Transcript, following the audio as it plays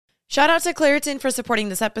Shout out to Claritin for supporting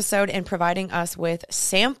this episode and providing us with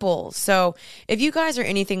samples. So if you guys are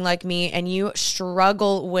anything like me and you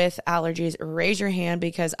struggle with allergies, raise your hand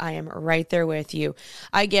because I am right there with you.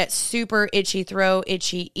 I get super itchy throat,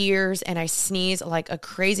 itchy ears, and I sneeze like a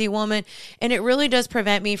crazy woman. And it really does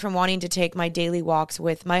prevent me from wanting to take my daily walks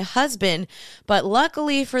with my husband. But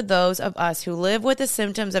luckily for those of us who live with the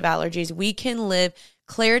symptoms of allergies, we can live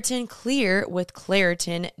Claritin Clear with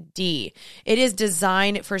Claritin D. It is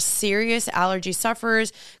designed for serious allergy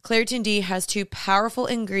sufferers. Claritin D has 2 powerful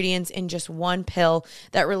ingredients in just one pill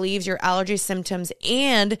that relieves your allergy symptoms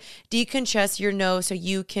and decongests your nose so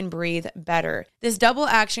you can breathe better. This double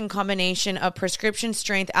action combination of prescription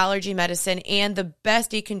strength allergy medicine and the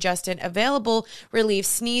best decongestant available relieves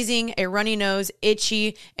sneezing, a runny nose,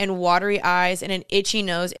 itchy and watery eyes, and an itchy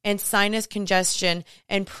nose, and sinus congestion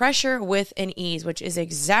and pressure with an ease, which is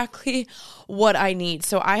exactly what I need.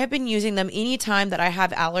 So I have been using them anytime that I have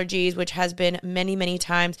allergies, which has been many, many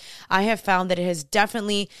times. I have found that it has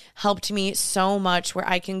definitely helped me so much where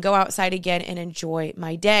I can go outside again and enjoy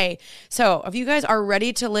my day. So if you guys are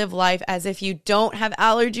ready to live life as if you don't have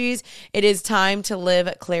allergies, it is time to live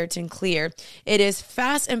Claritin Clear. It is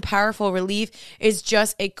fast and powerful relief. It's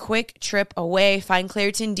just a quick trip away. Find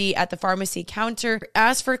Claritin D at the pharmacy counter.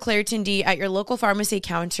 Ask for Claritin D at your local pharmacy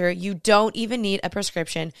counter. You don't even need a prescription.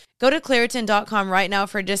 Go to Claritin.com right now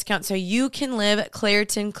for a discount so you can live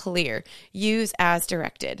Claritin Clear. Use as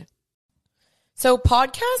directed. So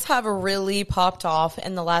podcasts have really popped off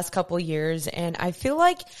in the last couple years, and I feel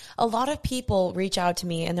like a lot of people reach out to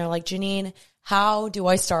me and they're like, Janine, how do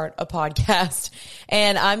I start a podcast?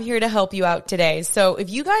 And I'm here to help you out today. So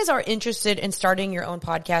if you guys are interested in starting your own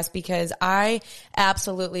podcast, because I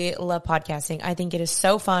absolutely love podcasting. I think it is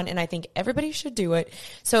so fun and I think everybody should do it.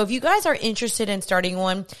 So if you guys are interested in starting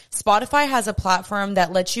one, Spotify has a platform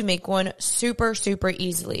that lets you make one super, super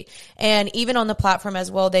easily. And even on the platform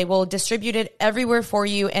as well, they will distribute it everywhere for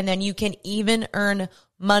you. And then you can even earn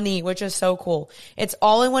money, which is so cool. It's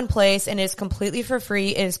all in one place and it's completely for free.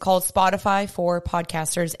 It is called Spotify for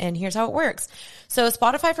Podcasters. And here's how it works. So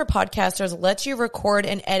Spotify for Podcasters lets you record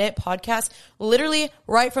and edit podcasts literally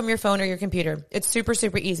right from your phone or your computer. It's super,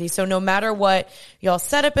 super easy. So no matter what y'all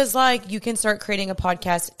setup is like, you can start creating a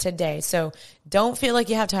podcast today. So don't feel like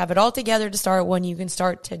you have to have it all together to start one. You can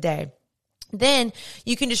start today. Then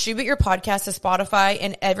you can distribute your podcast to Spotify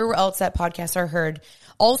and everywhere else that podcasts are heard.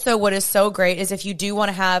 Also, what is so great is if you do want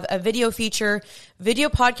to have a video feature, video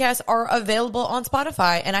podcasts are available on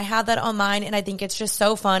Spotify. And I have that on mine. And I think it's just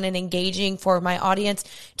so fun and engaging for my audience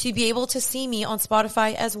to be able to see me on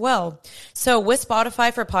Spotify as well. So with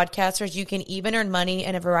Spotify for Podcasters, you can even earn money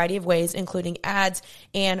in a variety of ways, including ads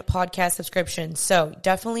and podcast subscriptions. So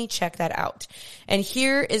definitely check that out. And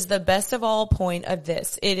here is the best of all point of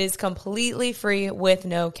this. It is completely free with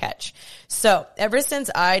no catch. So ever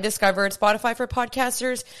since I discovered Spotify for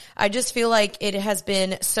Podcasters, I just feel like it has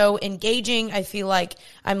been so engaging. I feel like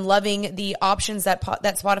I'm loving the options that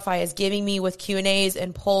Spotify is giving me with Q&As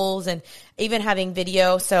and polls and even having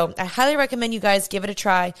video. So I highly recommend you guys give it a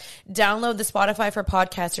try. Download the Spotify for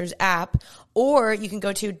Podcasters app, or you can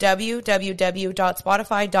go to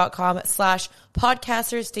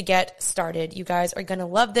www.spotify.com/podcasters to get started. You guys are going to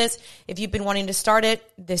love this. If you've been wanting to start it,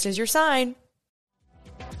 this is your sign.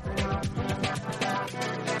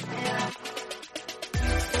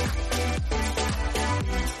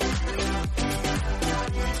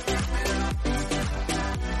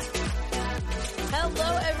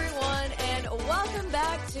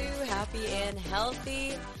 Happy and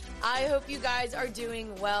healthy. I hope you guys are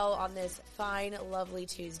doing well on this fine, lovely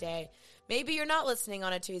Tuesday. Maybe you're not listening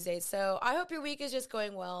on a Tuesday, so I hope your week is just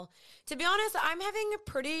going well. To be honest, I'm having a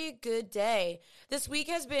pretty good day. This week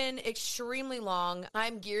has been extremely long.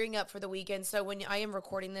 I'm gearing up for the weekend, so when I am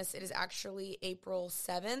recording this, it is actually April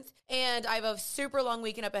 7th, and I have a super long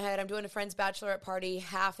weekend up ahead. I'm doing a friend's bachelorette party,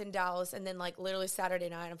 half in Dallas, and then like literally Saturday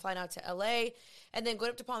night, I'm flying out to LA, and then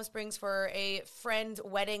going up to Palm Springs for a friend's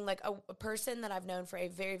wedding, like a person that I've known for a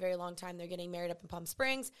very, very long time. They're getting married up in Palm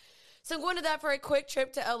Springs. So I'm going to that for a quick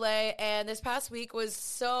trip to LA, and this past week was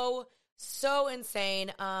so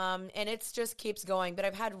insane, and it just keeps going. But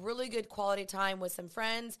I've had really good quality time with some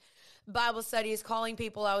friends, Bible studies, calling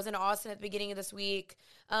people. I was in Austin at the beginning of this week,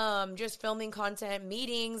 just filming content,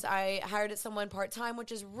 meetings. I hired someone part-time,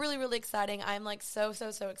 which is really, really exciting. I'm like so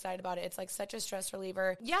excited about it. It's like such a stress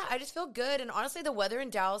reliever. Yeah, I just feel good, and honestly, the weather in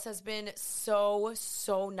Dallas has been so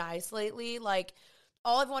nice lately. Like,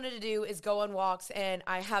 all I've wanted to do is go on walks, and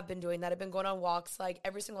I have been doing that. I've been going on walks like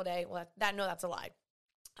every single day. Well, that's a lie.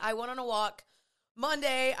 I went on a walk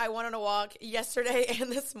Monday, I went on a walk yesterday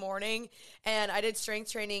and this morning, and I did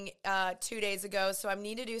strength training 2 days ago. So I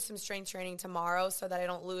need to do some strength training tomorrow so that I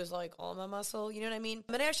don't lose like all my muscle. You know what I mean?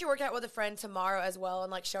 I'm gonna actually work out with a friend tomorrow as well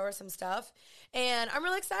and like show her some stuff. And I'm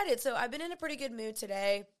really excited. So I've been in a pretty good mood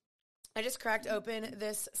today. I just cracked open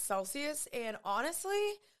this Celsius, and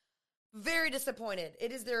honestly, very disappointed.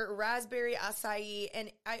 It is their raspberry acai,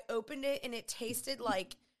 and I opened it and it tasted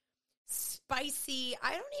like spicy.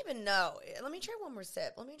 I don't even know. Let me try one more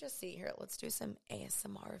sip. Let me just see here. Let's do some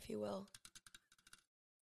ASMR, if you will.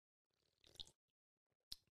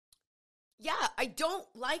 Yeah, I don't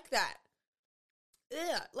like that.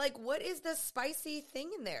 Ugh, like, what is the spicy thing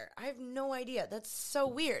in there? I have no idea. That's so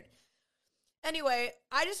weird. Anyway,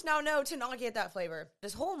 I just now know to not get that flavor.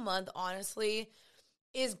 This whole month, honestly,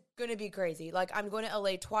 is going to be crazy. Like, I'm going to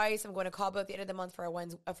LA twice. I'm going to Cabo at the end of the month for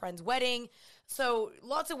a friend's wedding. So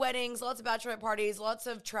lots of weddings, lots of bachelorette parties, lots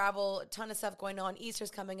of travel, a ton of stuff going on.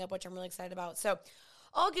 Easter's coming up, which I'm really excited about. So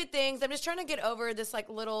all good things. I'm just trying to get over this like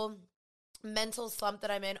little mental slump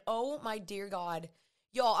that I'm in. Oh my dear God.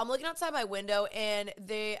 Y'all, I'm looking outside my window and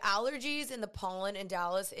the allergies and the pollen in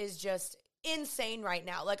Dallas is just insane right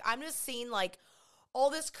now. Like, I'm just seeing like all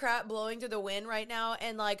this crap blowing through the wind right now.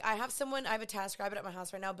 And like, I have a task rabbit at my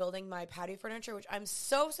house right now building my patio furniture, which I'm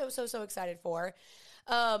so excited for.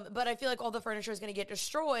 But I feel like all the furniture is going to get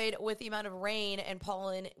destroyed with the amount of rain and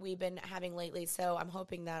pollen we've been having lately. So I'm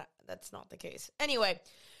hoping that that's not the case. Anyway,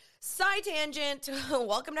 side tangent.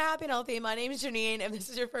 Welcome to Happy and Healthy. My name is Janine. If this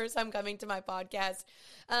is your first time coming to my podcast,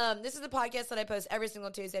 this is the podcast that I post every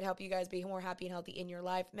single Tuesday to help you guys be more happy and healthy in your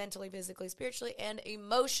life, mentally, physically, spiritually, and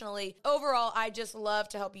emotionally. Overall, I just love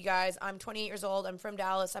to help you guys. I'm 28 years old. I'm from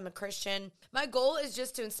Dallas. I'm a Christian. My goal is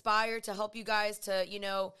just to inspire, to help you guys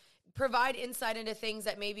to, provide insight into things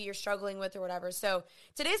that maybe you're struggling with or whatever. So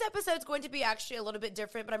today's episode is going to be actually a little bit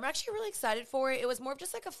different, but I'm actually really excited for it. It was more of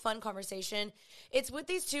just like a fun conversation. It's with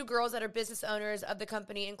these two girls that are business owners of the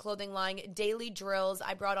company and clothing line Daily Drills.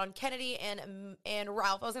 I brought on Kennedy and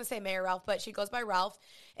Ralph. I was going to say Mary Ralph, but she goes by Ralph,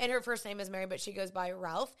 and her first name is Mary, but she goes by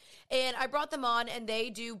Ralph. And I brought them on, and they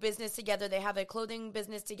do business together. They have a clothing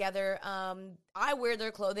business together. I wear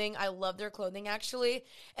their clothing. I love their clothing, actually.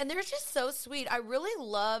 And they're just so sweet. I really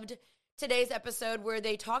loved today's episode where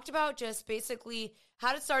they talked about just basically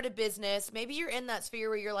how to start a business. Maybe you're in that sphere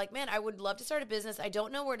where you're like, man, I would love to start a business. I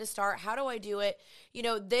don't know where to start. How do I do it?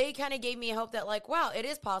 They kind of gave me a hope that like, wow, it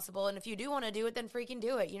is possible. And if you do want to do it, then freaking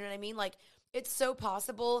do it. You know what I mean? Like, it's so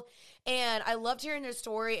possible. And I loved hearing their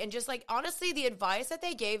story and just like, honestly, the advice that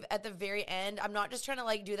they gave at the very end, I'm not just trying to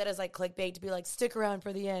like do that as like clickbait to be like, stick around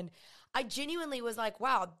for the end. I genuinely was like,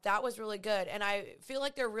 wow, that was really good. And I feel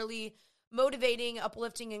like they're really motivating,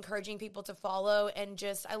 uplifting, encouraging people to follow. And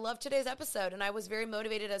just, I love today's episode. And I was very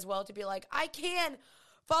motivated as well to be like, I can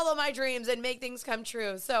follow my dreams and make things come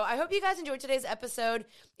true. So I hope you guys enjoyed today's episode.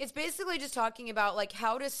 It's basically just talking about like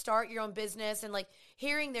how to start your own business and like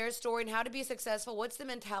hearing their story and how to be successful. What's the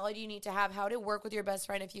mentality you need to have, how to work with your best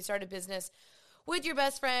friend if you start a business with your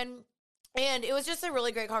best friend. And it was just a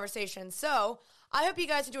really great conversation. So I hope you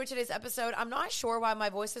guys enjoyed today's episode. I'm not sure why my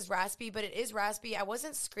voice is raspy, but it is raspy. I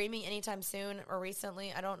wasn't screaming anytime soon or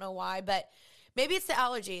recently. I don't know why, but maybe it's the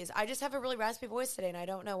allergies. I just have a really raspy voice today, and I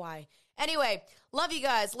don't know why. Anyway, love you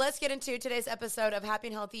guys. Let's get into today's episode of Happy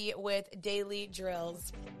and Healthy with Daily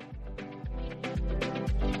Drills.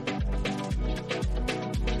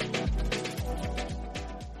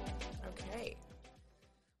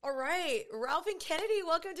 All right, Ralph and Kennedy,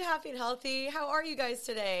 welcome to Happy and Healthy. How are you guys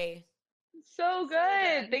today? So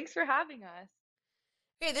good. Thanks for having us.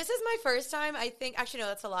 Okay, this is my first time, I think. Actually, no,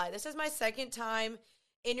 that's a lie. This is my second time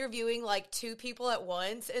interviewing like two people at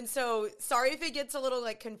once. And so sorry if it gets a little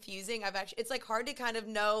like confusing. It's like hard to kind of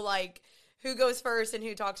know like who goes first and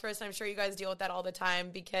who talks first. And I'm sure you guys deal with that all the time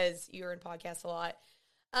because you're in podcasts a lot.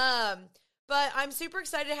 But I'm super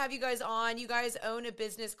excited to have you guys on. You guys own a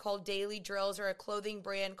business called Daily Drills or a clothing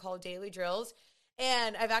brand called Daily Drills.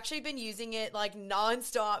 And I've actually been using it like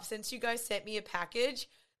nonstop since you guys sent me a package.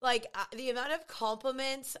 Like the amount of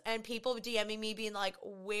compliments and people DMing me being like,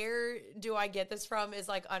 where do I get this from is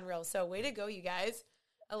like unreal. So way to go, you guys.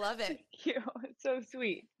 I love it. Thank you. It's so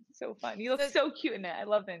sweet. So fun. You look So so cute in it. I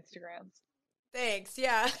love the Instagrams. thanks.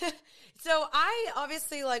 Yeah. So I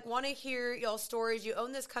obviously like want to hear y'all stories. You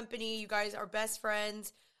own this company. You guys are best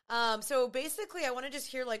friends. So basically I want to just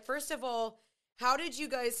hear like, first of all, how did you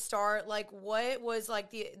guys start? Like what was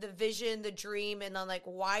like the vision, the dream, and then like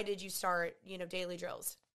why did you start, Daily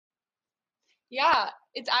Drills? Yeah,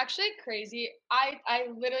 it's actually crazy. I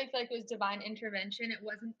literally feel like it was divine intervention. It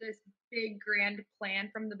wasn't this big grand plan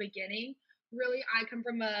from the beginning. really, I come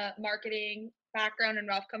from a marketing background and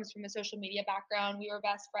Ralph comes from a social media background. We were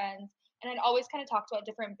best friends. And I'd always kind of talked about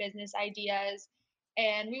different business ideas.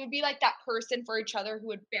 And we would be like that person for each other who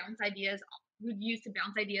would we'd use to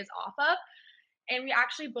bounce ideas off of. And we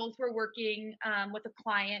actually both were working with a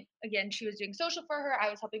client. Again, she was doing social for her. I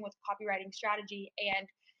was helping with copywriting strategy. And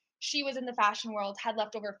she was in the fashion world, had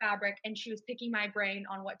leftover fabric, and she was picking my brain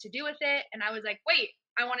on what to do with it. And I was like, wait,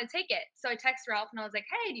 I want to take it. So I text Ralph and I was like,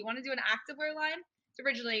 hey, do you want to do an activewear line? So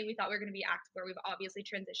originally we thought we were going to be activewear. We've obviously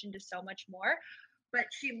transitioned to so much more. But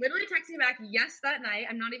she literally texted me back yes that night.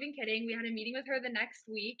 I'm not even kidding. We had a meeting with her the next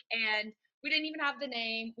week and we didn't even have the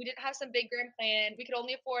name. We didn't have some big grand plan. We could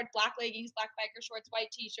only afford black leggings, black biker shorts, white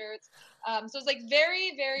t-shirts. So it was like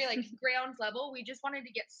very, very like ground level. We just wanted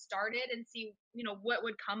to get started and see, what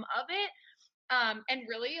would come of it. And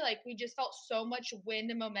really, like, we just felt so much wind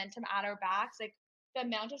and momentum at our backs. Like, the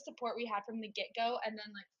amount of support we had from the get-go and then,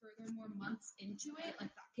 like, furthermore months into it, like,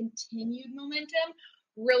 that continued momentum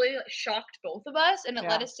really shocked both of us. And it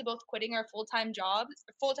led us to both quitting our full-time jobs,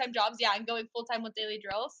 and going full-time with Daily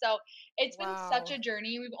Drills. So it's been such a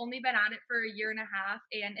journey. We've only been at it for a year and a half,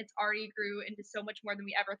 and it's already grew into so much more than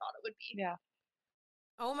we ever thought it would be. Yeah.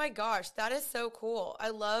 Oh my gosh, that is so cool. I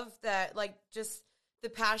love that, like, just the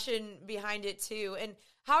passion behind it too. And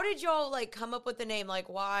how did y'all like come up with the name? Like,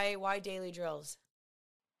 why Daily Drills?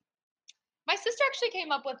 My sister actually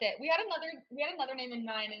came up with it. We had another name in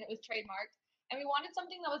mind, and it was trademarked. And we wanted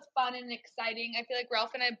something that was fun and exciting. I feel like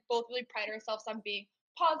Ralph and I both really pride ourselves on being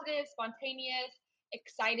positive, spontaneous,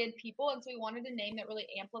 excited people, and so we wanted a name that really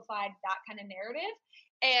amplified that kind of narrative.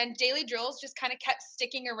 And Daily Drills just kind of kept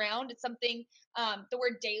sticking around. It's something, the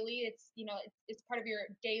word daily, it's part of your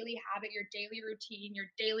daily habit, your daily routine, your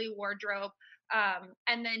daily wardrobe.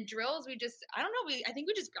 And then drills, I don't know, I think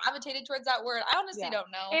we just gravitated towards that word. I honestly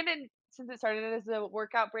don't know. And then since it started as a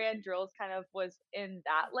workout brand, Drills kind of was in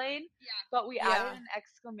that lane. Yeah. But we added an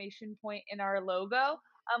exclamation point in our logo,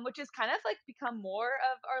 which has kind of like become more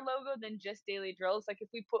of our logo than just Daily Drills. Like if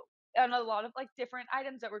we put on a lot of like different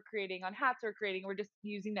items that we're creating, on hats we're creating, we're just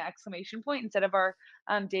using the exclamation point instead of our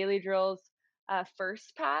Daily Drills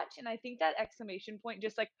first patch. And I think that exclamation point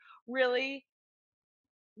just like really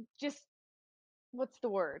just, what's the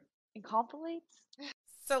word? Encapsulates?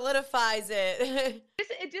 Solidifies it.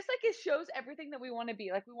 It just like it shows everything that we want to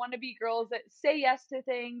be. Like we want to be girls that say yes to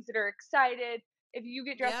things, that are excited. If you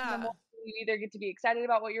get dressed in the morning, you either get to be excited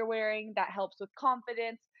about what you're wearing. That helps with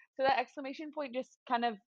confidence. So that exclamation point just kind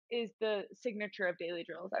of is the signature of Daily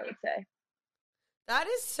Drills, I would say. That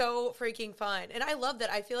is so freaking fun. And I love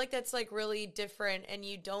that. I feel like that's like really different and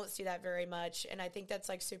you don't see that very much. And I think that's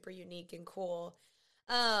like super unique and cool.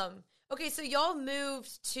 Okay, so y'all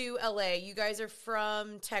moved to LA. You guys are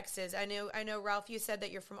from Texas. I know Ralph, you said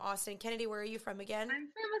that you're from Austin. Kennedy, where are you from again? I'm from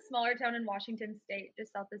a smaller town in Washington State,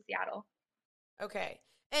 just south of Seattle. Okay.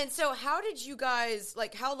 And so how did you guys,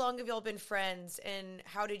 like, how long have y'all been friends and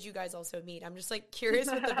how did you guys also meet? I'm just like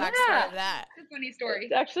curious with the backstory of that. It's a funny story.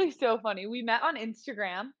 It's actually so funny. We met on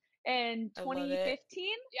Instagram in 2015.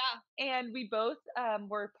 Yeah. And we both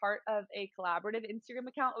were part of a collaborative Instagram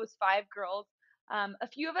account. It was 5 girls. A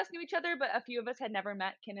few of us knew each other, but a few of us had never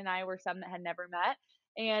met. Ken and I were some that had never met.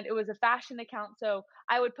 And it was a fashion account. So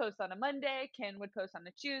I would post on a Monday, Ken would post on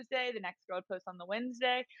a Tuesday, the next girl would post on the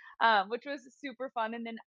Wednesday, which was super fun. And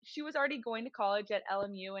then she was already going to college at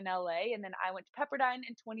LMU in LA. And then I went to Pepperdine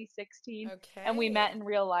in 2016. Okay. And we met in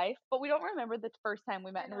real life, but we don't remember the first time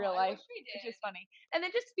we met in real life, which is funny. And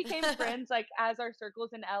then just became friends, like as our circles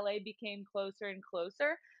in LA became closer and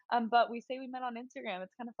closer. But we say we met on Instagram.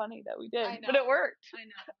 It's kind of funny that we did, but it worked. I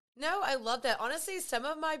know. No, I love that. Honestly, some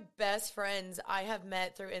of my best friends I have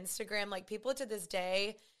met through Instagram, like people to this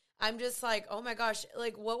day, I'm just like, oh my gosh,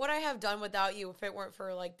 like what would I have done without you if it weren't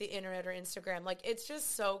for like the internet or Instagram? Like it's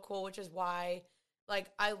just so cool, which is why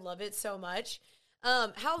like I love it so much.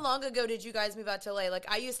 How long ago did you guys move out to LA?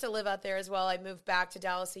 Like I used to live out there as well. I moved back to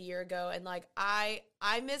Dallas a year ago and like I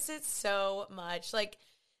miss it so much. Like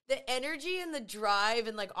the energy and the drive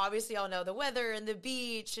and like obviously I'll know the weather and the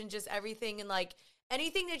beach and just everything and like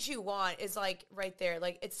anything that you want is like right there.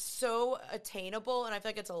 Like it's so attainable and I feel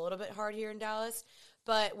like it's a little bit hard here in Dallas.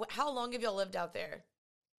 But how long have y'all lived out there?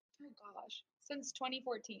 Oh gosh, since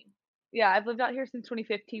 2014. Yeah, I've lived out here since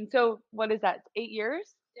 2015. So what is that? 8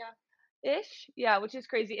 years? Yeah. Ish. Yeah, which is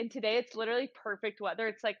crazy. And today it's literally perfect weather.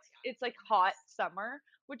 It's like hot summer,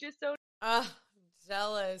 which is so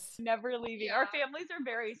Jealous. never leaving. Yeah. Our families are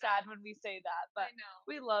very sad when we say that, but I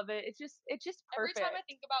know. we love it. It's just perfect. Every time I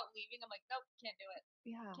think about leaving, I'm like, nope, can't do it.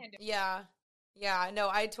 Yeah. Can't do it. Yeah. Yeah, no,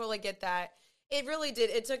 I totally get that. It really did.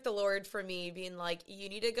 It took the Lord for me being like, you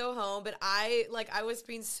need to go home. But I was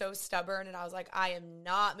being so stubborn and I was like, I am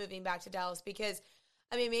not moving back to Dallas because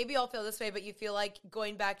I mean, maybe I'll feel this way, but you feel like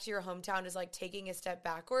going back to your hometown is like taking a step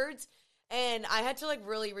backwards. And I had to like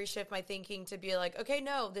really reshift my thinking to be like, okay,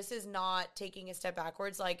 no, this is not taking a step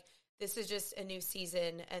backwards. Like, this is just a new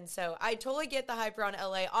season. And so I totally get the hype around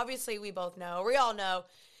LA. Obviously, we all know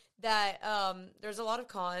that there's a lot of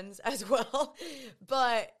cons as well.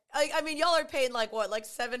 But I mean, y'all are paying like what, like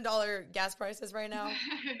 $7 gas prices right now?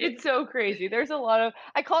 It's so crazy. There's a lot of,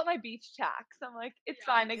 I call it my beach tax. I'm like, it's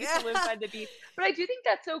Yeah. fine. I get to live by the beach. But I do think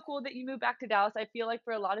that's so cool that you moved back to Dallas. I feel like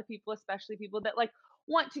for a lot of people, especially people that like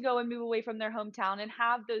want to go and move away from their hometown and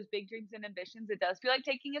have those big dreams and ambitions, it does feel like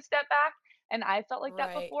taking a step back. And I felt like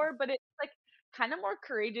that Right. before, but it's like kind of more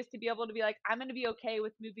courageous to be able to be like, I'm going to be okay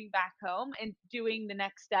with moving back home and doing the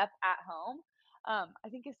next step at home. I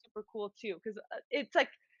think it's super cool too, because it's like,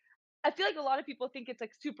 I feel like a lot of people think it's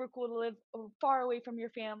like super cool to live far away from your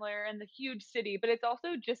family or in the huge city, but it's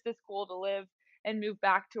also just as cool to live and move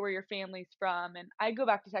back to where your family's from. And I go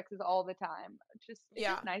back to Texas all the time. It's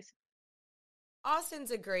Yeah. just nice. Austin's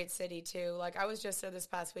a great city too. Like I was just there this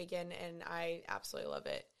past weekend and I absolutely love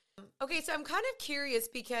it. Okay, so I'm kind of curious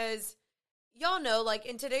because y'all know like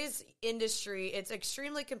in today's industry, it's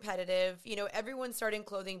extremely competitive. You know, everyone's starting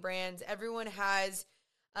clothing brands. Everyone has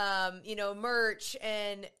merch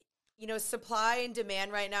and supply and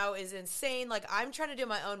demand right now is insane. Like I'm trying to do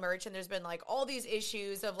my own merch and there's been like all these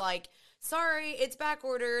issues of like, sorry, it's back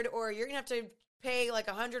ordered or you're going to have to pay like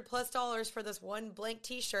 $100+ for this one blank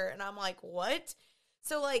t-shirt. And I'm like, what?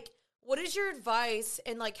 So like, what is your advice?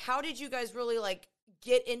 And like, how did you guys really like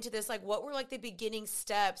get into this? Like, what were like the beginning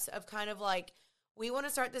steps of kind of like, we want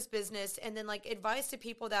to start this business and then like advice to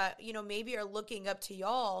people that, maybe are looking up to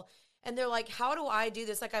y'all and they're like, how do I do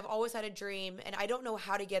this? Like, I've always had a dream and I don't know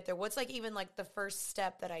how to get there. What's like even like the first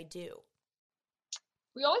step that I do?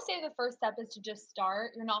 We always say the first step is to just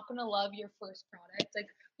start. You're not going to love your first product. Like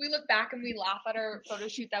we look back and we laugh at our photo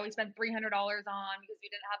shoot that we spent $300 on because we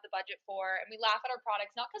didn't have the budget for, and we laugh at our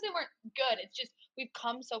products not because they weren't good. It's just we've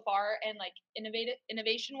come so far and like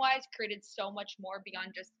innovation wise created so much more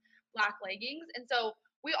beyond just black leggings. And so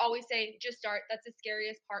we always say just start. That's the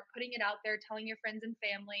scariest part. Putting it out there, telling your friends and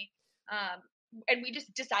family. And we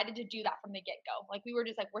just decided to do that from the get-go. Like we were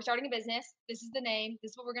just like, we're starting a business. This is the name.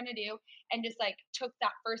 This is what we're gonna do, and just like took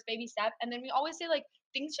that first baby step. And then we always say like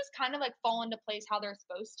things just kind of like fall into place how they're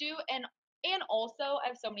supposed to. And also I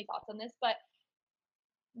have so many thoughts on this, but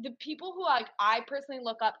the people who like I personally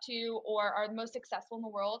look up to or are the most successful in the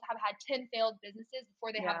world have had 10 failed businesses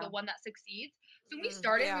before they have Yeah. the one that succeeds. So when we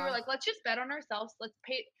started, we were like, let's just bet on ourselves.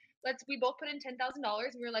 We both put in $10,000.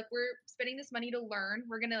 We were like, we're spending this money to learn.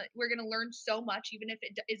 We're gonna learn so much, even if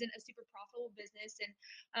it isn't a super profitable business.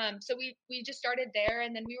 And so we just started there,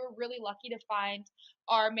 and then we were really lucky to find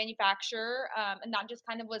our manufacturer, and that just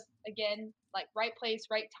kind of was again like right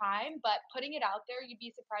place, right time. But putting it out there, you'd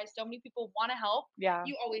be surprised. So many people want to help. Yeah.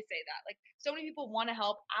 You always say that. Like so many people want to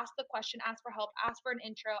help. Ask the question. Ask for help. Ask for an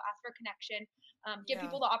intro. Ask for a connection. Give Yeah.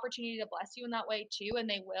 people the opportunity to bless you in that way too, and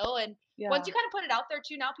they will. And Yeah. once you kind of put it out there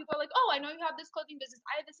too, now people are like, oh, I know you have this clothing business.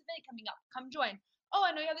 I have this event coming up. Come join. Oh,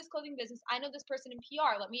 I know you have this clothing business. I know this person in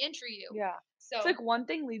PR. Let me enter you. Yeah. So It's like one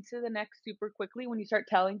thing leads to the next super quickly when you start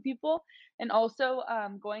telling people. And also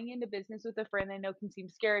going into business with a friend I know can seem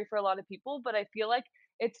scary for a lot of people, but I feel like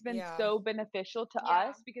it's been Yeah. so beneficial to Yeah.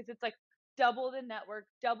 us because it's like double the network,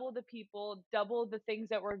 double the people, double the things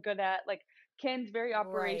that we're good at. Like Ken's very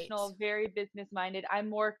operational, Right. very business minded. I'm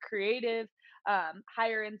more creative,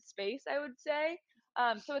 higher in space, I would say.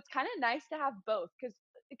 So it's kind of nice to have both because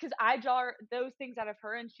I draw those things out of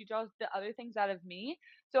her and she draws the other things out of me.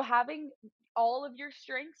 So having all of your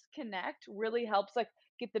strengths connect really helps like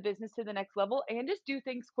get the business to the next level and just do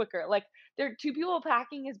things quicker. Like there two people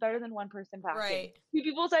packing is better than one person packing. Right. Two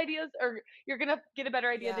people's ideas or you're gonna get a better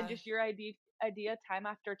idea than Yeah. just your idea time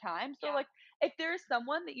after time. So Yeah. like if there's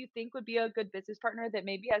someone that you think would be a good business partner that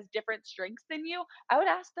maybe has different strengths than you, I would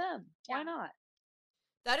ask them. Why Yeah. not?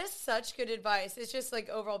 That is such good advice. It's just like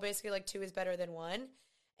overall, basically, like two is better than one.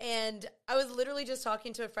 And I was literally just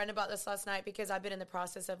talking to a friend about this last night because I've been in the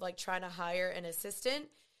process of like trying to hire an assistant.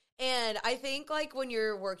 And I think like when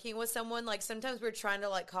you're working with someone, like sometimes we're trying to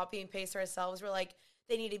like copy and paste ourselves. We're like,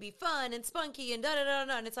 they need to be fun and spunky and da da da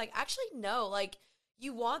da. And it's like, actually, no, like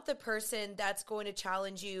you want the person that's going to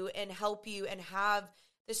challenge you and help you and have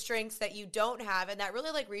the strengths that you don't have. And that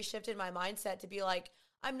really like reshifted my mindset to be like,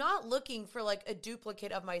 I'm not looking for like a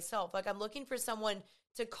duplicate of myself. Like I'm looking for someone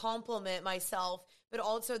to complement myself, but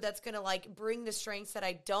also that's going to like bring the strengths that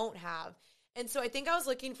I don't have. And so I think I was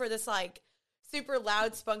looking for this like super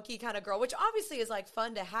loud, spunky kind of girl, which obviously is like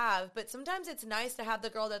fun to have, but sometimes it's nice to have the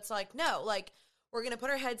girl that's like, no, like we're going to put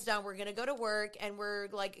our heads down, we're going to go to work, and we're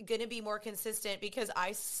like going to be more consistent because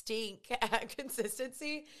I stink at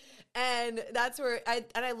consistency. And that's where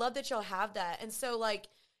I love that y'all have that. And so like,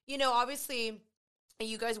 you know, obviously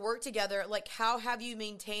you guys work together. Like, how have you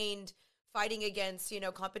maintained fighting against, you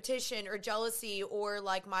know, competition or jealousy or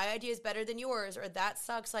like my idea is better than yours or that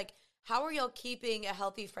sucks? Like, how are y'all keeping a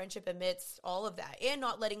healthy friendship amidst all of that and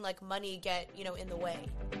not letting like money get, you know, in the way?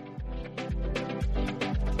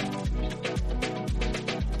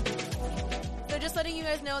 So just letting you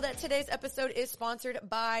guys know that today's episode is sponsored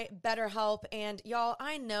by BetterHelp. And y'all,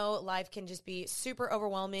 I know life can just be super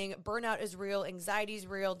overwhelming. Burnout is real. Anxiety is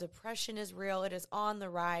real. Depression is real. It is on the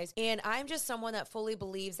rise. And I'm just someone that fully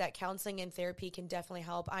believes that counseling and therapy can definitely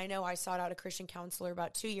help. I know I sought out a Christian counselor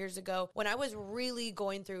about 2 years ago when I was really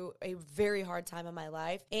going through a very hard time in my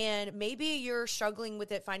life. And maybe you're struggling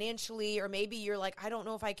with it financially, or maybe you're like, I don't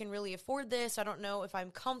know if I can really afford this. I don't know if I'm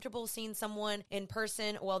comfortable seeing someone in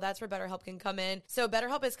person. Well, that's where BetterHelp can come in. So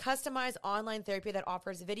BetterHelp is customized online therapy that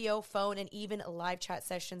offers video, phone, and even live chat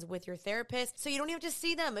sessions with your therapist. So you don't have to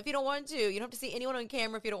see them if you don't want to. You don't have to see anyone on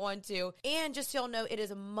camera if you don't want to. And just so y'all know, it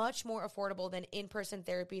is much more affordable than in-person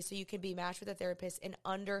therapy. So you can be matched with a therapist in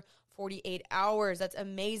under 48 hours. That's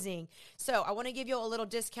amazing. So I want to give you a little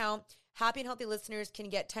discount. Happy and healthy listeners can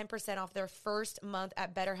get 10% off their first month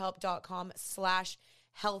at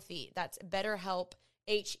betterhelp.com/healthy. That's BetterHelp,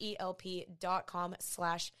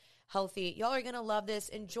 HELP.com/healthy. Y'all are going to love this.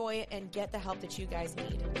 Enjoy it and get the help that you guys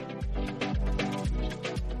need.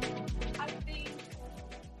 I think,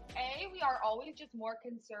 we are always just more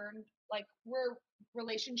concerned, like we're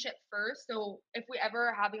relationship first. So if we ever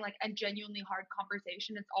are having like a genuinely hard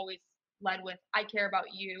conversation, it's always led with, I care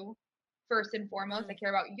about you first and foremost. I care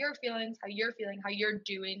about your feelings, how you're feeling, how you're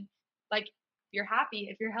doing. Like, you're happy,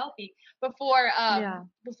 if you're healthy, before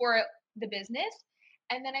the business.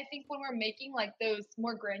 And then I think when we're making like those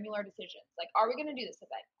more granular decisions, like, are we going to do this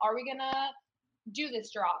event? Are we going to do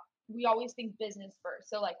this drop? We always think business first.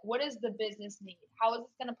 So like, what does the business need? How is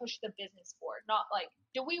this going to push the business forward? Not like,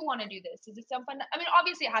 do we want to do this? Does it sound fun? I mean,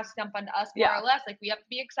 obviously it has to sound fun to us more or less. Like, we have to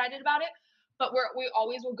be excited about it, but we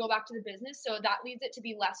always will go back to the business. So that leads it to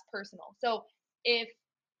be less personal. So if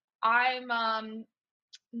I'm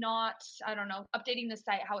not, I don't know, updating the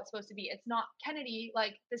site how it's supposed to be, it's not, Kennedy,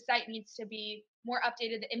 like, the site needs to be more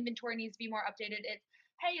updated, the inventory needs to be more updated. It's,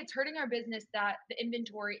 hey, it's hurting our business that the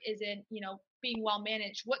inventory isn't, you know, being well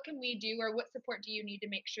managed. What can we do, or what support do you need to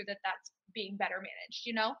make sure that that's being better managed,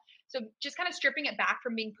 you know? So just kind of stripping it back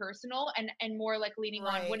from being personal and more like leaning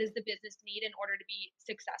on what does the business need in order to be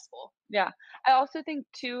successful. Yeah. I also think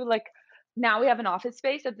too, like, now we have an office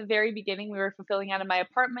space. At the very beginning, we were fulfilling out of my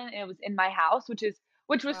apartment, and it was in my house, which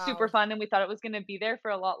was super fun, and we thought it was going to be there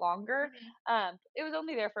for a lot longer. It was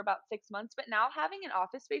only there for about 6 months, but now having an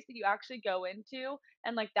office space that you actually go into,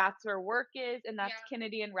 and like, that's where work is, and that's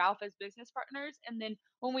Kennedy and Ralph as business partners. And then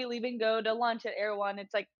when we leave and go to lunch at Air One,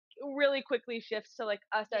 it's like really quickly shifts to like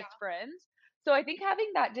us as friends. So I think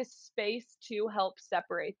having that just space too helps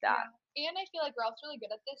separate that. Yeah. And I feel like Ralph's really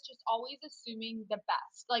good at this, just always assuming the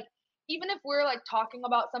best. Like, even if we're like talking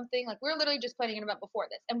about something, like, we're literally just planning an event before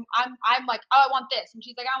this, and I'm like, oh, I want this, and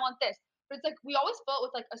she's like, I want this. But it's like, we always felt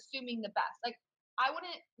with like assuming the best. Like, I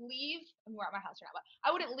wouldn't leave, and we're at my house right now, but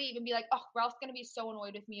I wouldn't leave and be like, oh, Ralph's gonna be so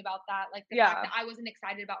annoyed with me about that. Like, the fact that I wasn't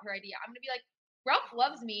excited about her idea. I'm gonna be like, Ralph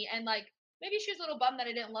loves me, and like, maybe she was a little bummed that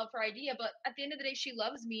I didn't love her idea, but at the end of the day, she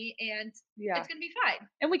loves me, and it's gonna be fine.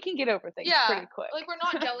 And we can get over things pretty quick. Like, we're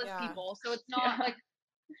not jealous people, so it's not like,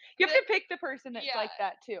 you have to pick the person that's like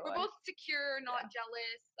that too. We're both secure, not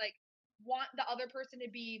jealous, like, want the other person to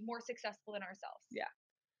be more successful than ourselves. Yeah.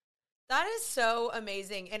 That is so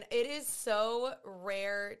amazing. And it is so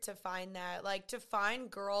rare to find that, like, to find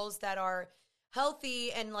girls that are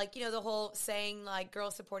healthy and, like, you know, the whole saying, like,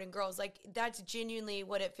 girls supporting girls, like, that's genuinely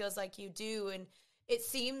what it feels like you do. And it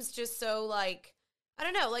seems just so, like, I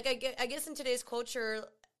don't know, like, I guess in today's culture,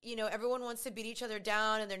 you know, everyone wants to beat each other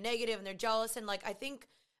down, and they're negative and they're jealous. And like, I think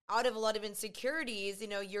out of a lot of insecurities, you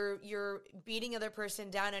know, you're beating other person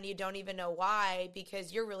down and you don't even know why,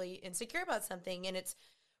 because you're really insecure about something. And it's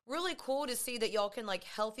really cool to see that y'all can like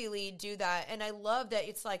healthily do that. And I love that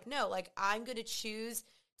it's like, no, like, I'm going to choose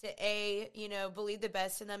to A, you know, believe the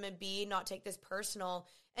best in them, and B, not take this personal.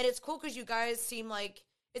 And it's cool because you guys seems like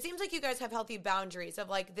you guys have healthy boundaries of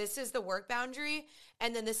like, this is the work boundary,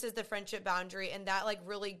 and then this is the friendship boundary. And that like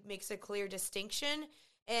really makes a clear distinction.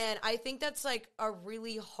 And I think that's like a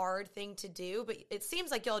really hard thing to do, but it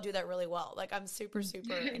seems like y'all do that really well. Like, I'm super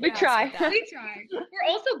We try. We try. We're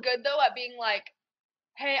also good though at being like,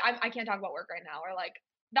 hey, I can't talk about work right now, or like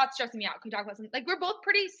that's stressing me out. Can we talk about something? Like we're both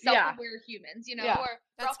pretty Yeah. self-aware humans, you know. Yeah. Or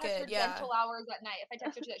That's Ralph has her good. Yeah. gentle hours at night. If I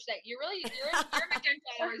text her today, she's like, you're in my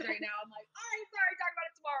gentle hours right now. I'm like, all right, sorry, talk about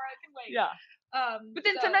it tomorrow. I can wait. Yeah. But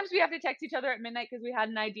then So, sometimes we have to text each other at midnight because we had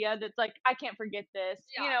an idea that's like, I can't forget this,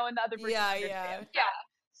 Yeah. and the other person Yeah, understands. yeah,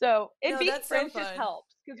 So No, being that's so friends just fun.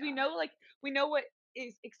 helps because we know what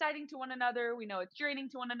is exciting to one another. We know it's draining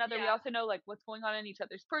to one another. We Yeah. also know like what's going on in each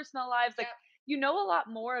other's personal lives. Like Yep. you know a lot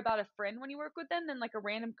more about a friend when you work with them than like a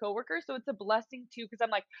random coworker. So it's a blessing too because I'm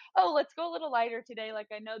like, oh, let's go a little lighter today. Like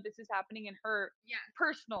I know this is happening in her Yes.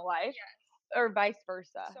 personal life Yes. or vice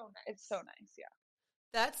versa. So nice. It's so nice. Yeah.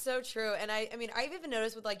 That's so true. And I mean, I've even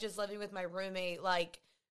noticed with like just living with my roommate, like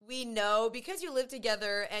we know because you live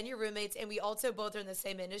together and you're roommates and we also both are in the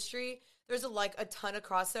same industry, there's a ton of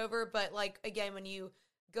crossover. But like, again, when you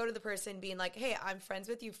go to the person being like, hey, I'm friends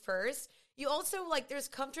with you first, you also like, there's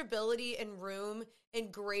comfortability and room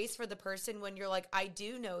and grace for the person when you're like, I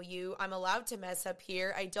do know you. I'm allowed to mess up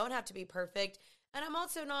here. I don't have to be perfect. And I'm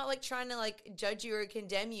also not like trying to like judge you or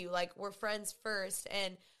condemn you. Like, we're friends first.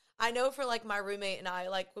 And I know for like my roommate and I,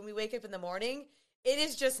 like when we wake up in the morning, it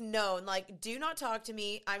is just known, like, do not talk to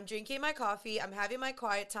me. I'm drinking my coffee. I'm having my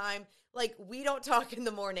quiet time. Like, we don't talk in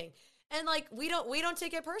the morning. And like we don't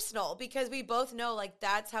take it personal because we both know like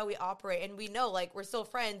that's how we operate and we know like we're still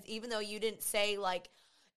friends even though you didn't say like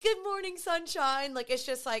good morning sunshine. Like it's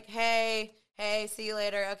just like hey, see you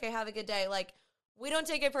later. Okay, have a good day. Like we don't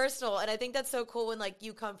take it personal. And I think that's so cool when like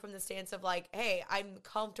you come from the stance of like, hey, I'm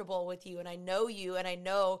comfortable with you and I know you and I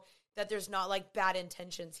know that there's not like bad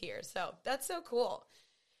intentions here. So that's so cool.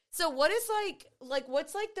 So what is like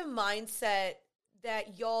what's like the mindset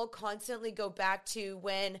that y'all constantly go back to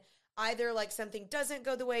when either like something doesn't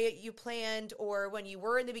go the way you planned or when you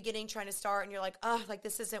were in the beginning trying to start and you're like, oh, like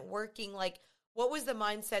this isn't working. Like what was the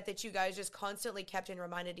mindset that you guys just constantly kept and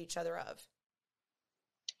reminded each other of?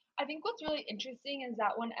 I think what's really interesting is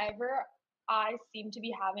that whenever I seem to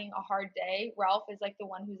be having a hard day, Ralph is like the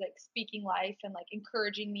one who's like speaking life and like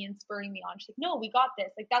encouraging me and spurring me on. She's like, "No, we got this."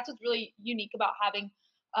 Like that's what's really unique about having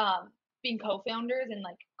being co-founders and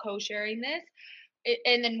like co-sharing this.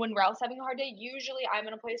 And then when Ralph's having a hard day, usually I'm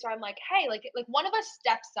in a place where I'm like, "Hey, like one of us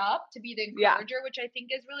steps up to be the Yeah. encourager," which I think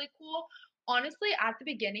is really cool. Honestly, at the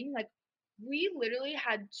beginning, like we literally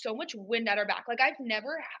had so much wind at our back. Like I've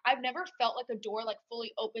never felt like a door like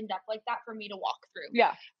fully opened up like that for me to walk through.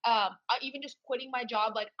 Yeah. Even just quitting my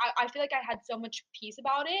job, like I feel like I had so much peace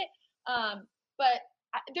about it. But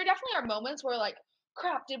there definitely are moments where like,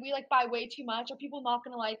 crap, did we like buy way too much? Are people not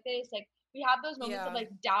gonna like this? Like we have those moments of Yeah. like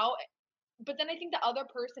doubt. But then I think the other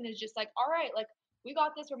person is just like, all right, like we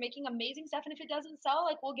got this. We're making amazing stuff, and if it doesn't sell,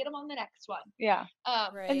 like we'll get them on the next one. Yeah.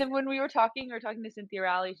 And Right. then when we were talking to Cynthia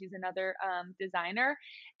Rowley, she's another designer,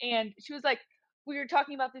 and she was like, we were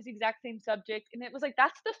talking about this exact same subject, and it was like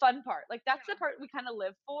that's the fun part. Like that's the part we kind of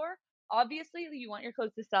live for. Obviously, you want your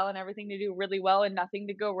clothes to sell and everything to do really well and nothing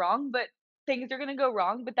to go wrong, but things are gonna go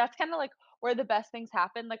wrong. But that's kind of like where the best things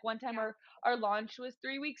happen. Like one time, our launch was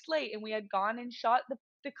 3 weeks late, and we had gone and shot the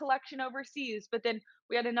collection overseas, but then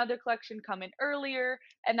we had another collection come in earlier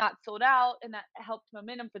and that sold out and that helped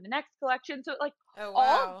momentum for the next collection. So like Oh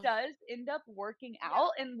all wow. does end up working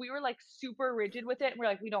out and we were like super rigid with it and we're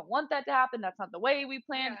like we don't want that to happen. That's not the way we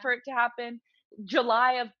planned for it to happen.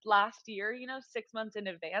 July of last year, 6 months in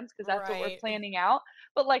advance because that's what we're Right. planning out.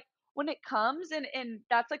 But like when it comes and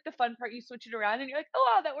that's like the fun part, you switch it around and you're like,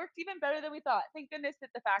 oh wow, that works even better than we thought. Thank goodness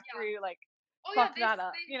that the factory like Oh yeah, fucked that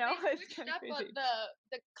up. they It's switched kind of up crazy.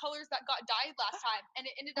 the colors that got dyed last time, and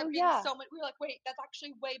it ended Oh up being yeah. so much. We were like, wait, that's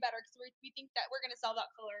actually way better because we think that we're gonna sell that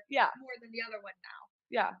color Yeah. more than the other one now.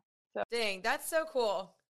 Yeah. Dang, that's so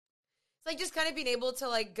cool. It's like just kind of being able to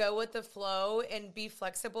like go with the flow and be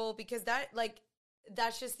flexible because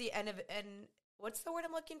that's just the end of and what's the word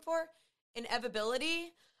I'm looking for?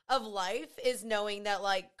 Inevitability of life is knowing that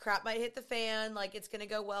like crap might hit the fan, like it's gonna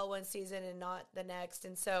go well one season and not the next.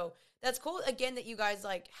 And so that's cool again that you guys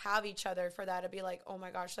like have each other for that to be like, oh my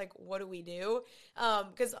gosh, like what do we do?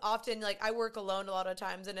 Because often like I work alone a lot of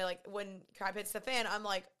times and like when crap hits the fan, I'm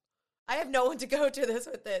like, I have no one to go to this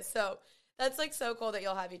with this. So that's like so cool that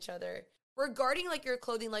you'll have each other. Regarding like your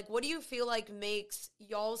clothing, like what do you feel like makes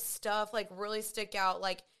y'all's stuff like really stick out?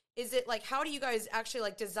 Like is it like how do you guys actually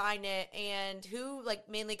like design it and who like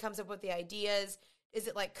mainly comes up with the ideas? Is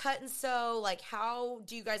it like cut and sew? Like how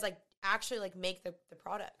do you guys like actually like make the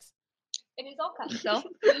products? It is all cut and sew.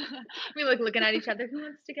 We look looking at each other. Who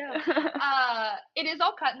wants to go? It is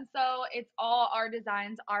all cut and sew. It's all our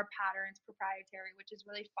designs, our patterns, proprietary, which is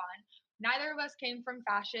really fun. Neither of us came from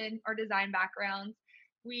fashion or design backgrounds.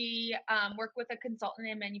 we work with a consultant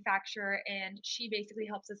and manufacturer, and she basically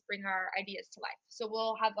helps us bring our ideas to life. So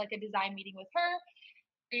we'll have like a design meeting with her,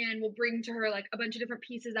 and we'll bring to her like a bunch of different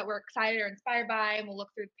pieces that we're excited or inspired by, and we'll look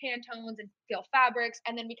through Pantones and feel fabrics,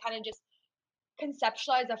 and then we kind of just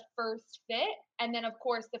conceptualize a first fit. And then of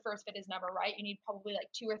course the first fit is never right, you need probably like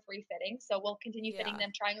 2 or 3 fittings, so we'll continue fitting Yeah.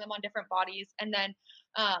 them, trying them on different bodies, and then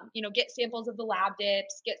get samples of the lab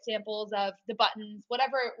dips, get samples of the buttons,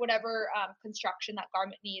 whatever construction that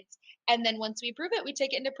garment needs. And then once we approve it, we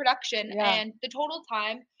take it into production, Yeah. and the total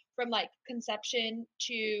time from like conception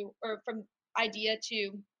to, or from idea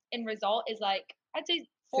to end result, is like, I'd say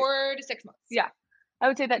 4 to 6 months. Yeah. I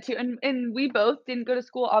would say that too. And we both didn't go to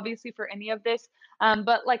school obviously for any of this.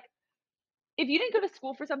 But like if you didn't go to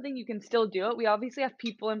school for something, you can still do it. We obviously have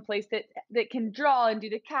people in place that can draw and do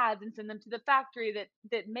the CADs and send them to the factory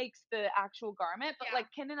that makes the actual garment. But Yeah. like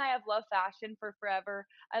Ken and I have loved fashion for forever.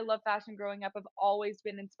 I love fashion growing up. I've always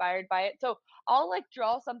been inspired by it. So I'll like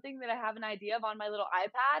draw something that I have an idea of on my little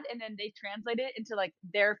iPad, and then they translate it into like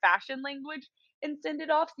their fashion language and send it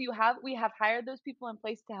off. So we have hired those people in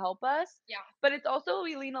place to help us. Yeah. But it's also,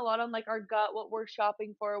 we lean a lot on like our gut, what we're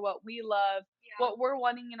shopping for, what we love, Yeah. what we're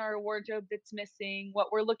wanting in our wardrobe that's missing,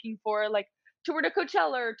 what we're looking for, like to wear to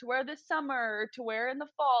Coachella, or to wear this summer, or to wear in the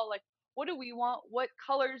fall. Like, what do we want? What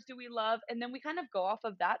colors do we love? And then we kind of go off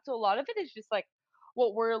of that. So a lot of it is just like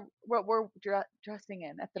what we're dressing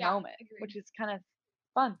in at the Yeah, moment, agreed. which is kind of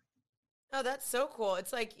fun. Oh, that's so cool.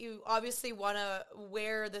 It's like you obviously want to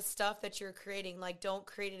wear the stuff that you're creating. Like, don't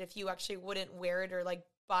create it if you actually wouldn't wear it or like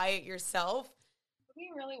buy it yourself. We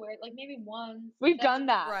really weird, like maybe once. We've That's done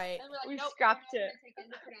that. Right. And we're like, We've nope, we're scrapped not it. gonna take it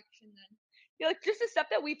into production then. Yeah, like just the stuff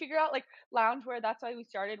that we figure out, like loungewear. That's why we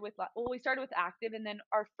started with we started with active, and then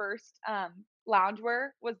our first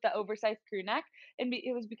loungewear was the oversized crew neck, and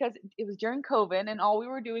it was because it was during COVID, and all we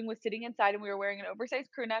were doing was sitting inside, and we were wearing an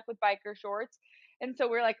oversized crew neck with biker shorts. And so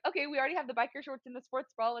we're like, okay, we already have the biker shorts in the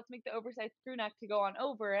sports bra. Let's make the oversized crew neck to go on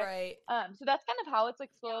over it. Right. So that's kind of how it's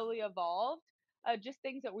like Yeah. slowly evolved. Just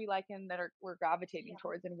things that we like and that we're gravitating Yeah.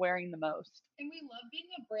 towards and wearing the most. And we love being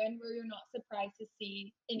a brand where you're not surprised to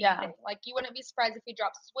see Yeah. anything. Like you wouldn't be surprised if we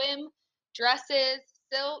dropped swim, dresses,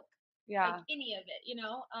 silk, Yeah. like any of it, you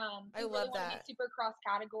know? I We really love want to be that. super cross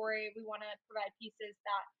category. We want to provide pieces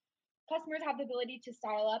that customers have the ability to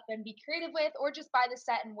style up and be creative with, or just buy the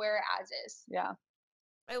set and wear it as is. Yeah.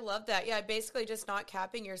 I love that. Yeah, basically just not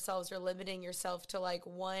capping yourselves or limiting yourself to like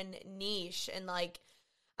one niche. And like,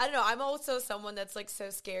 I don't know, I'm also someone that's like so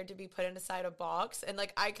scared to be put inside a box. And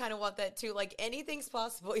like, I kind of want that too. Like, anything's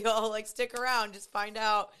possible, y'all. Like, stick around, just find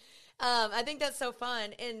out. I think that's so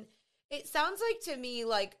fun. And it sounds like to me,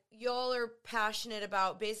 like, y'all are passionate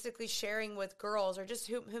about basically sharing with girls or just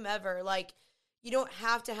whomever. Like, you don't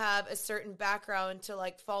have to have a certain background to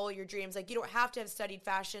like follow your dreams. Like, you don't have to have studied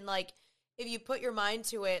fashion. Like, if you put your mind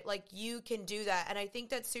to it, like you can do that. And I think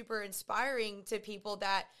that's super inspiring to people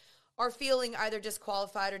that are feeling either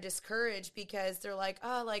disqualified or discouraged because they're like,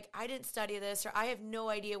 oh, like I didn't study this or I have no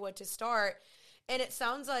idea what to start. And it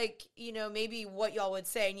sounds like, maybe what y'all would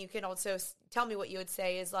say, and you can also tell me what you would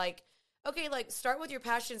say is like, okay, like start with your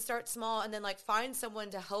passion, start small, and then like find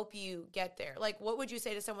someone to help you get there. Like, what would you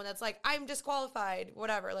say to someone that's like, I'm disqualified,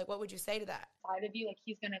 whatever? Like, what would you say to that? Side of you, like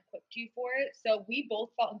he's going to equip you for it. So we both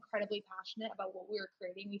felt incredibly passionate about what we were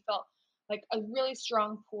creating. We felt like a really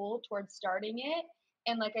strong pull towards starting it.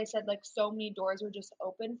 And like I said, like so many doors were just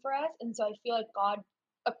open for us. And so I feel like God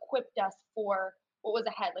equipped us for what was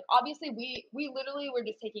ahead. Like obviously we literally were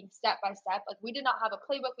just taking step by step. Like we did not have a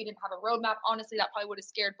playbook, we didn't have a roadmap. Honestly, that probably would have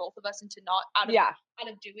scared both of us into not out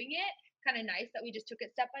of doing it. Kind of nice that we just took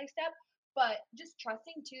it step by step. But just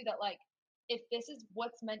trusting too that like if this is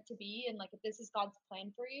what's meant to be, and like if this is God's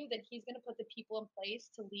plan for you, then he's going to put the people in place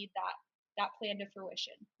to lead that plan to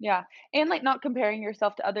fruition. Yeah. And like not comparing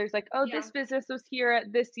yourself to others, like, oh, Yeah. this business was here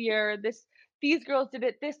at this year, these girls did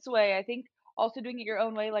it this way. I think also doing it your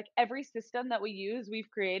own way, like every system that we use, we've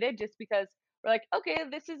created just because we're like, okay,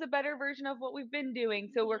 this is a better version of what we've been doing.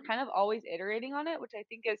 So we're kind of always iterating on it, which I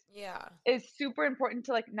think Yeah. is super important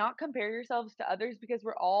to like not compare yourselves to others because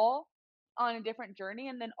we're all on a different journey.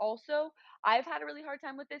 And then also, I've had a really hard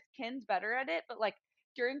time with this. Ken's better at it, but like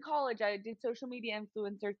during college, I did social media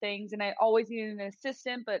influencer things, and I always needed an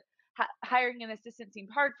assistant, but hiring an assistant seemed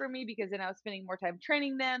hard for me because then I was spending more time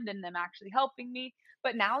training them than them actually helping me.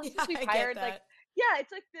 But now Yeah, since we've I get hired, like, that. yeah,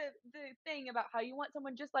 it's like the thing about how you want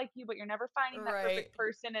someone just like you, but you're never finding that Right. perfect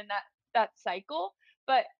person in that cycle.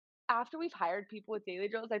 But after we've hired people with daily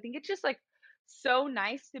drills, I think it's just like so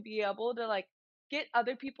nice to be able to like get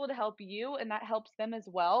other people to help you, and that helps them as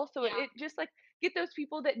well. So Yeah. it just like get those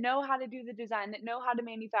people that know how to do the design, that know how to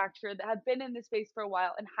manufacture, that have been in the space for a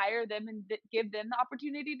while, and hire them and give them the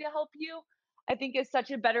opportunity to help you. I think is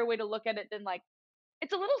such a better way to look at it than like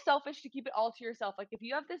it's a little selfish to keep it all to yourself. Like if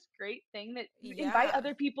you have this great thing that you invite Yeah.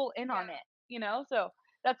 other people in on Yeah. it, you know? So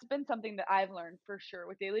that's been something that I've learned for sure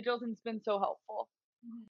with Daily Drills, and it's been so helpful.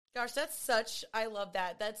 Gosh, I love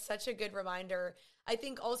that. That's such a good reminder. I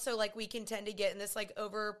think also like we can tend to get in this like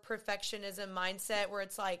over perfectionism mindset where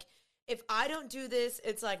it's like, if I don't do this,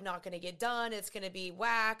 it's like not going to get done. It's going to be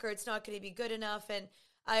whack or it's not going to be good enough. And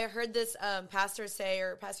I heard this pastor say,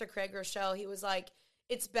 or Pastor Craig Rochelle, he was like,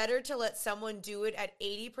 it's better to let someone do it at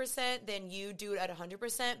 80% than you do it at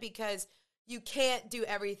 100% because you can't do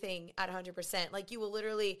everything at 100%. Like you will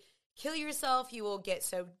literally kill yourself. You will get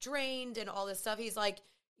so drained and all this stuff. He's like,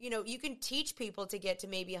 you can teach people to get to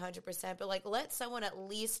maybe 100%, but like let someone at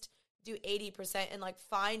least do 80% and like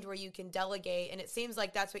find where you can delegate. And it seems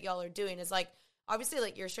like that's what y'all are doing is like, obviously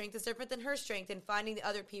like your strength is different than her strength and finding the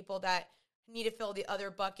other people that need to fill the other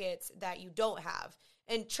buckets that you don't have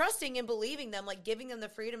and trusting and believing them, like giving them the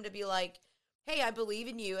freedom to be like, hey, I believe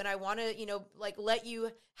in you and I want to, like let you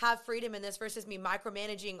have freedom in this versus me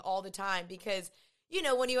micromanaging all the time because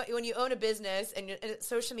when you own a business and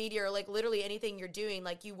social media or like literally anything you're doing,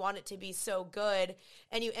 like you want it to be so good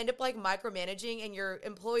and you end up like micromanaging and your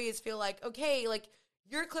employees feel like, okay, like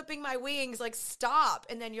you're clipping my wings, like stop.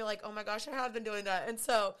 And then you're like, oh my gosh, I have been doing that. And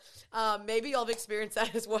so maybe y'all have experienced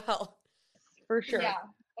that as well. For sure. Yeah,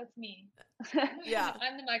 that's me. Yeah.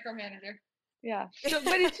 I'm the micromanager. Yeah. So,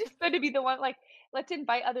 but it's just good to be the one, like, let's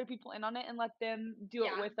invite other people in on it and let them do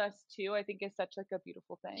it Yeah. with us too. I think is such like a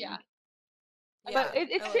beautiful thing. Yeah. But I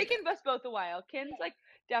it's like taken it. us both a while. Ken's like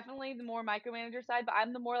definitely the more micromanager side, but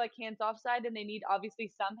I'm the more like hands off side, and they need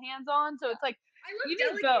obviously some hands on. So it's like I love you need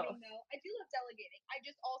delegating both. though. I do love delegating. I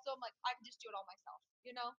just also am like I can just do it all myself,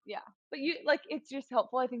 you know? Yeah, but you like it's just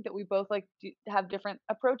helpful. I think that we both like have different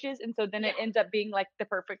approaches, and so then it Yeah. ends up being like the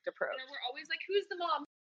perfect approach. And then we're always like, who's the mom?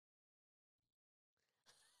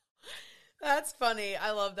 That's funny. I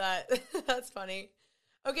love that. That's funny.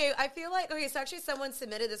 Okay, I feel like, so actually someone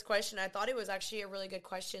submitted this question. I thought it was actually a really good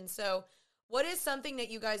question. So, what is something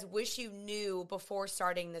that you guys wish you knew before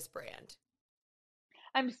starting this brand?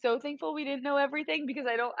 I'm so thankful we didn't know everything because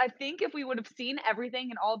I think if we would have seen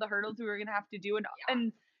everything and all the hurdles we were gonna have to do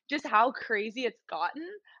and just how crazy it's gotten,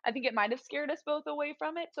 I think it might have scared us both away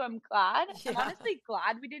from it. So I'm glad. I'm Yeah. honestly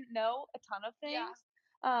glad we didn't know a ton of things.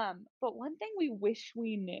 Yeah. But one thing we wish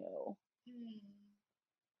we knew. Hmm.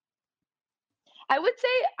 I would say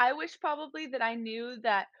I wish probably that I knew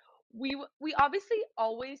that we obviously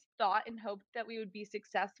always thought and hoped that we would be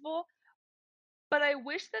successful, but I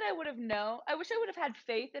wish that I wish I would have had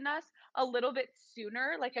faith in us a little bit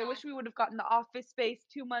sooner. Like I Yeah. wish we would have gotten the office space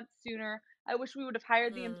 2 months sooner. I wish we would have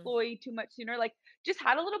hired the Mm. employee too much sooner. Like just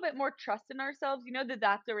had a little bit more trust in ourselves. You know that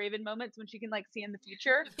that's a Raven moments when she can like see in the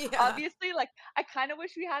future. Yeah. Obviously, like I kind of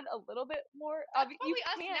wish we had a little bit more. That's You probably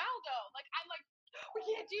us can't. now though. Like I'm like, we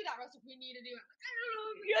can't do that. I was like, we need to do it. Like, I don't know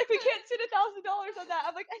if You're like we can't spend $1,000 on that.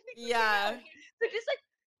 I'm like I think we Yeah. can. So just like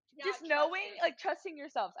Yeah, just trusting. knowing, like trusting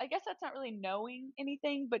yourselves. I guess that's not really knowing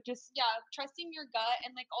anything, but just Yeah, trusting your gut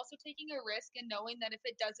and like also taking a risk and knowing that if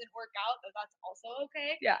it doesn't work out, that that's also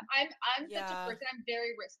okay. yeah. I'm such a Yeah. person. I'm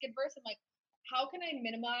very risk adverse. I'm like, how can I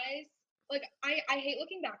minimize? Like I hate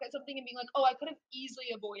looking back at something and being like, oh, I could have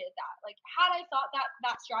easily avoided that. Like had I thought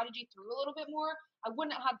that strategy through a little bit more, I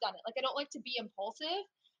wouldn't have done it. Like I don't like to be impulsive.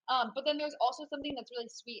 But then there's also something that's really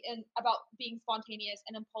sweet and about being spontaneous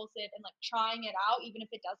and impulsive and like trying it out even if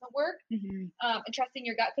it doesn't work, and trusting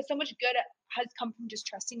your gut because so much good has come from just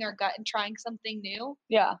trusting our gut and trying something new.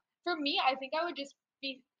 Yeah. For me, I think I would just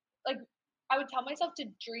be like, I would tell myself to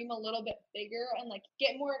dream a little bit bigger and like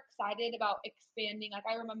get more excited about expanding. Like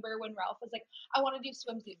I remember when Ralph was like, I want to do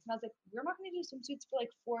swimsuits. And I was like, we're not going to do swimsuits for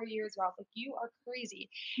like 4 years, Ralph. Like you are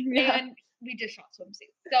crazy. Yeah. And we just shot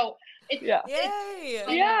swimsuits. So it's, Yeah. Yay.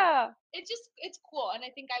 I know. Yeah. It's cool. And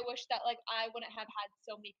I think I wish that like I wouldn't have had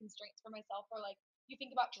so many constraints for myself or like you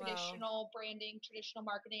think about Wow. traditional branding, traditional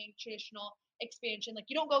marketing, traditional expansion. Like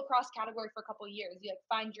you don't go cross category for a couple of years. You like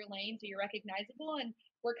find your lane so you're recognizable and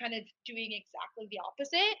we're kind of doing exactly the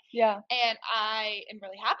opposite. Yeah. And I am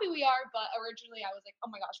really happy we are, but originally I was like, oh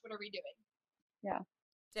my gosh, what are we doing? Yeah.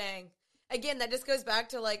 Dang. Again, that just goes back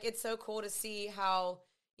to like, it's so cool to see how,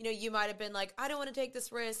 you might have been like, I don't want to take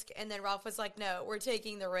this risk. And then Ralph was like, no, we're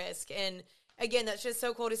taking the risk. And again, that's just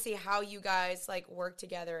so cool to see how you guys like work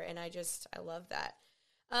together. And I love that.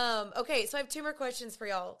 Okay. So I have two more questions for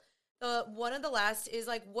y'all. One of the last is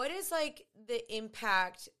like, what is like the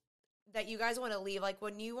impact that you guys want to leave? Like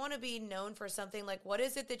when you want to be known for something, like what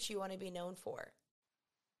is it that you want to be known for?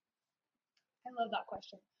 I love that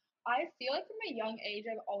question. I feel like from a young age,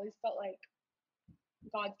 I've always felt like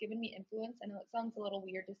God's given me influence. I know it sounds a little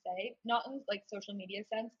weird to say, not in like social media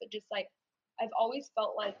sense, but just like I've always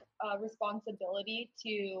felt like a responsibility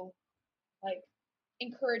to like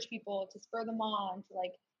encourage people, to spur them on, to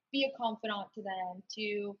like be a confidant to them,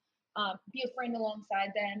 to be a friend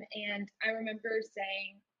alongside them. And I remember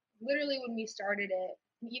saying, literally when we started it,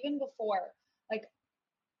 even before, like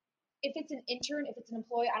if it's an intern, if it's an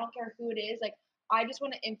employee, I don't care who it is, like I just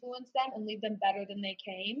want to influence them and leave them better than they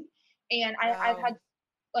came. And I've Wow. had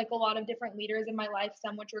like a lot of different leaders in my life,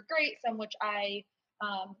 some which were great, some which I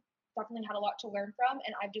definitely had a lot to learn from.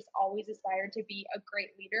 And I've just always aspired to be a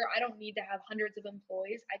great leader. I don't need to have hundreds of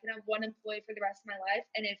employees. I can have one employee for the rest of my life.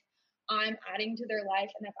 And if I'm adding to their life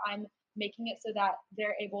and if I'm making it so that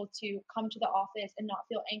they're able to come to the office and not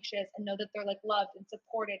feel anxious and know that they're like loved and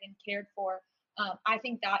supported and cared for, I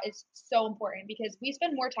think that is so important because we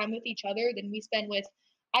spend more time with each other than we spend with.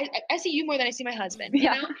 I see you more than I see my husband, you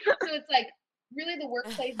know? So it's like really the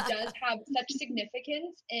workplace does have such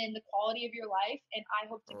significance in the quality of your life. And I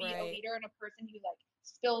hope to be a Right. leader and a person who like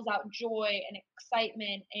spills out joy and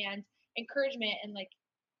excitement and encouragement and like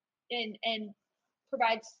and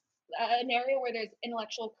provides an area where there's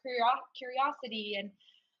intellectual curiosity and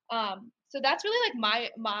so that's really like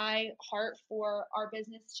my heart for our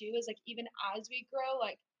business too is like even as we grow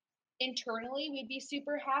like internally we'd be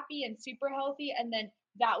super happy and super healthy and then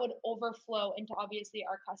that would overflow into obviously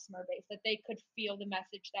our customer base that they could feel the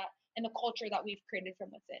message that and the culture that we've created from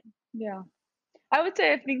within. Yeah. I would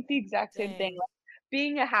say I think the exact same thing. Dang. Like,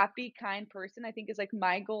 being a happy, kind person, I think is like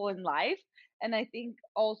my goal in life. And I think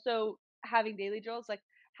also having daily drills, like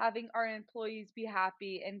having our employees be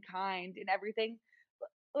happy and kind and everything.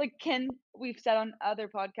 Like Ken, we've said on other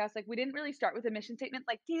podcasts, like we didn't really start with a mission statement,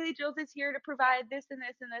 like Daily Drills is here to provide this and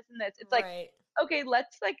this and this and this. It's like, Right. okay,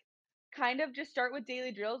 let's like kind of just start with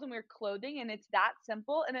daily drills and we're clothing and it's that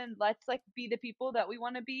simple. And then let's like be the people that we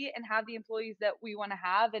want to be and have the employees that we want to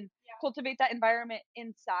have and cultivate that environment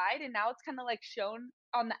inside. And now it's kind of like shown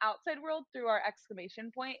on the outside world through our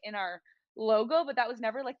exclamation point in our logo, but that was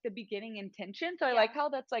never like the beginning intention. So I like how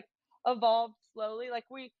that's like evolved slowly. Like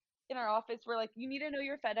we in our office, we're like, you need to know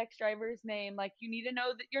your FedEx driver's name, like you need to know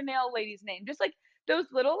that your nail lady's name. Just like those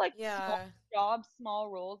little like small Yeah. jobs, small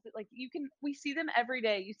roles that like we see them every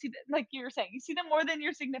day. You see them, like you were saying, you see them more than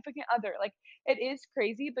your significant other. Like it is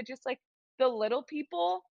crazy, but just like the little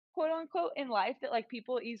people, quote unquote, in life that like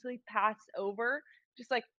people easily pass over,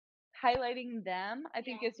 just like highlighting them, I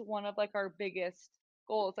think is one of like our biggest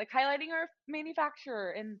goals. Like highlighting our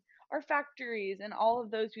manufacturer and our factories and all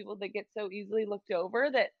of those people that get so easily looked over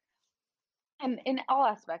that and in all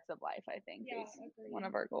aspects of life, I think is one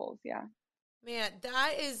of our goals. Yeah. Man,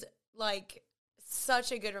 that is like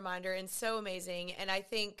such a good reminder and so amazing. And I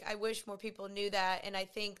think I wish more people knew that. And I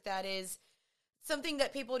think that is something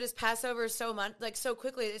that people just pass over so much, like so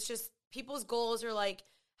quickly. It's just people's goals are like,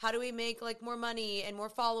 how do we make like more money and more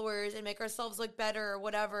followers and make ourselves look better or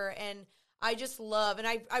whatever. And I just love, and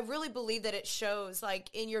I really believe that it shows like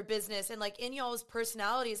in your business and like in y'all's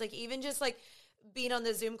personalities, like even just like being on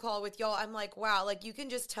the Zoom call with y'all, I'm like, wow, like you can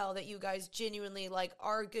just tell that you guys genuinely like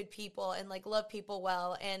are good people and like love people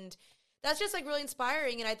well. And that's just like really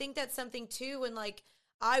inspiring. And I think that's something too when like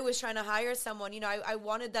I was trying to hire someone, you know, I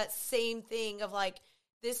wanted that same thing of like,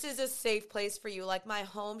 this is a safe place for you. Like my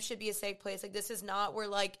home should be a safe place. Like this is not where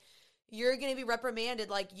like you're going to be reprimanded.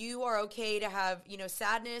 Like you are okay to have, you know,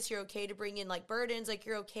 sadness. You're okay to bring in like burdens. Like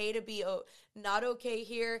you're okay to be not okay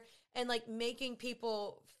here. And like making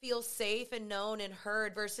people feel safe and known and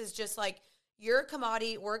heard versus just like, you're a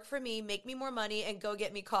commodity, work for me, make me more money, and go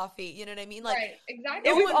get me coffee. You know what I mean? Like, Right, exactly.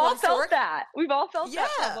 Yeah, no we've one all wants to felt work. that. We've all felt that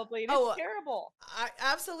Yeah. probably. And Oh, it's terrible.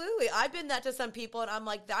 absolutely. I've been that to some people, and I'm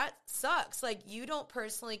like, that sucks. Like, you don't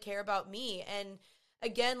personally care about me. And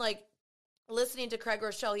again, like, listening to Craig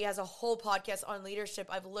Rochelle, he has a whole podcast on leadership.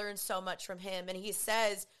 I've learned so much from him, and he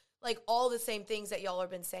says like all the same things that y'all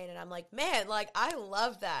have been saying, and I'm like, man, like I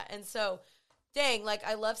love that. And so, dang, like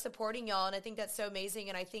I love supporting y'all, and I think that's so amazing,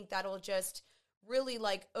 and I think that'll just really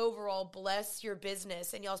like overall bless your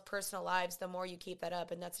business and y'all's personal lives the more you keep that up.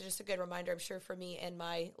 And that's just a good reminder, I'm sure, for me and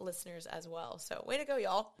my listeners as well. So way to go,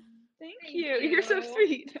 y'all. Thank you. You're so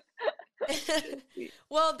sweet.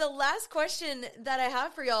 Well, the last question that I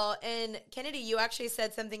have for y'all, and Kennedy, you actually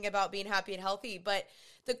said something about being happy and healthy, but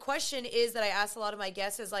the question is that I ask a lot of my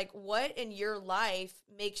guests is like, what in your life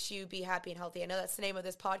makes you be happy and healthy? I know that's the name of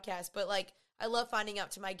this podcast, but like, I love finding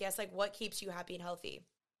out to my guests, like what keeps you happy and healthy?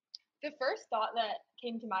 The first thought that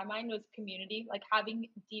came to my mind was community. Like having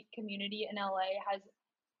deep community in LA has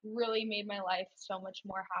really made my life so much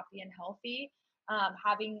more happy and healthy.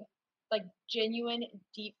 Having like genuine,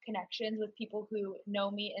 deep connections with people who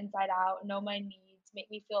know me inside out, know my needs, make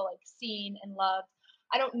me feel like seen and loved.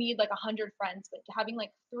 I don't need like 100 friends, but having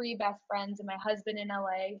like 3 best friends and my husband in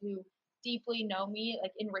LA who deeply know me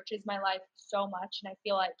like enriches my life so much. And I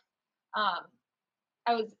feel like um,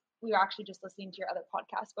 we were actually just listening to your other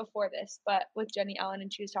podcast before this, but with Jenny Ellen,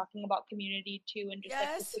 and she was talking about community too, and just like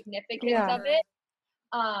the Yes. significance of it.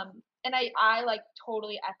 And I like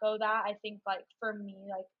totally echo that. I think like for me,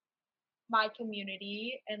 like my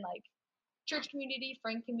community and like church community,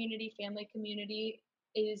 friend community, family community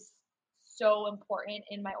is so important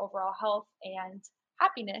in my overall health and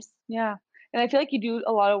happiness. Yeah. And I feel like you do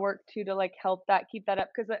a lot of work too to like help that keep that up,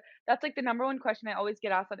 because that's like the number one question I always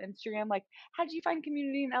get asked on Instagram. Like, how do you find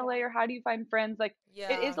community in LA, or how do you find friends? Like,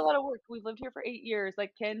 it is a lot of work. We've lived here for 8 years.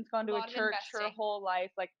 Like, Ken's gone to a lot of church her investing. whole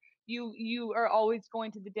life. Like, you are always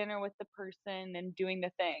going to the dinner with the person and doing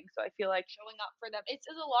the thing. So I feel like Showing up for them. It's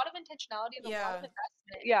a lot of intentionality and a lot of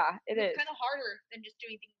investment. yeah, it It's is. kind of harder than just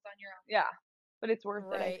doing things on your own. Yeah, but it's worth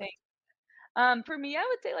it, I Right. think. For me, I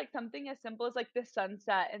would say like something as simple as like the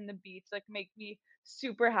sunset and the beach, like make me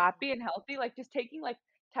super happy and healthy. Like just taking like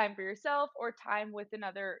time for yourself or time with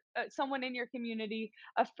another someone in your community,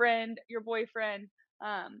 a friend, your boyfriend.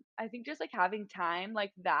 I think just like having time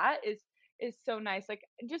like that is so nice. Like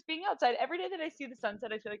just being outside every day that I see the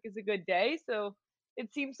sunset, I feel like is a good day. So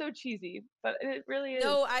it seems so cheesy, but it really is.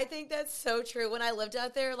 No, I think that's so true. When I lived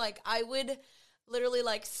out there, like I would literally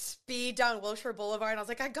like speed down Wilshire Boulevard and I was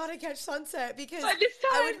like, I gotta catch sunset because By this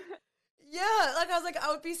I time. would yeah, like I was like, I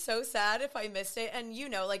would be so sad if I missed it. And you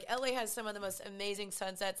know, like LA has some of the most amazing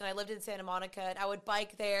sunsets and I lived in Santa Monica and I would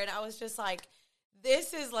bike there and I was just like,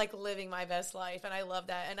 this is like living my best life and I love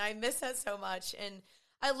that. And I miss that so much. And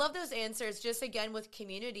I love those answers just again with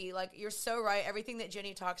community. Like you're so right. Everything that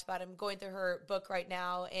Jenny talks about, I'm going through her book right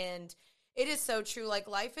now and it is so true. Like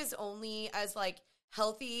life is only as like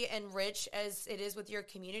healthy and rich as it is with your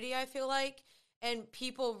community, I feel like. And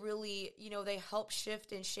people really, you know, they help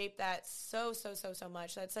shift and shape that so, so, so, so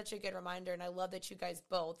much. That's such a good reminder. And I love that you guys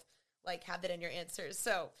both like have that in your answers.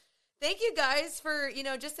 So thank you guys for, you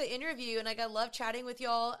know, just the interview. And like, I love chatting with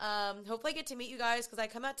y'all. Hopefully I get to meet you guys because I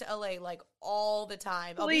come out to LA like all the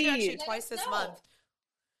time. I'll be there actually Please. twice this Let us month. know.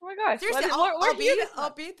 Oh my gosh. Seriously, We're here this I'll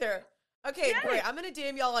month. be there. Okay, Yes. great. I'm gonna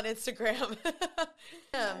DM y'all on Instagram.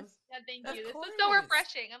 Yeah, thank Of you. This was course. so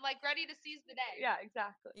refreshing. I'm like ready to seize the day. Yeah,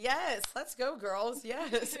 exactly. Yes, let's go, girls.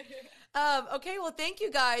 Yes. Okay, well, thank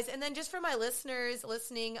you guys. And then just for my listeners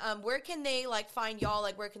listening, where can they like find y'all?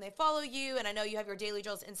 Like, where can they follow you? And I know you have your Daily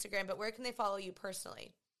Drills Instagram, but where can they follow you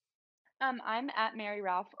personally? I'm at Mary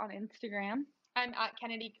Ralph on Instagram. I'm at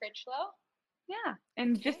Kennedy Critchlow. Yeah,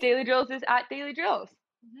 and just Okay. Daily Drills is at Daily Drills.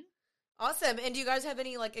 Awesome. And do you guys have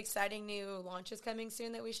any like exciting new launches coming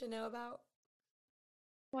soon that we should know about?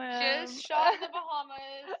 Well, Just Shaw of the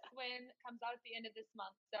Bahamas when comes out at the end of this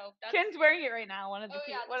month. So that's Ken's wearing it right now. One of the oh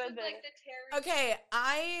yeah, one this of is the like the Terry. Okay,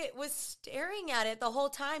 I was staring at it the whole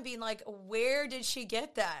time, being like, where did she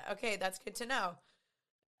get that? Okay, that's good to know.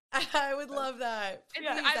 I would love that. Please,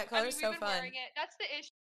 Yeah. that color's so we've been fun. wearing it. That's the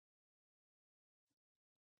issue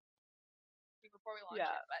before we launch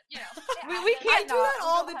Yeah. it, but you know, we I can't do not. that We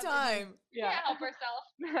all don't the have any- time. we can't help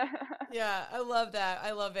ourselves. Yeah, I love that.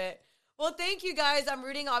 I love it. Well, thank you guys. I'm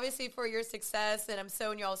rooting obviously for your success and I'm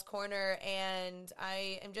so in y'all's corner and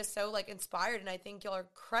I am just so like inspired and I think y'all are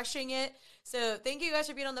crushing it. So thank you guys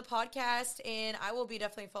for being on the podcast and I will be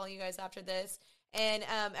definitely following you guys after this. And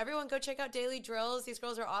everyone go check out Daily Drills. These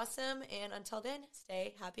girls are awesome. And until then,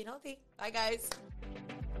 stay happy and healthy. Bye, guys.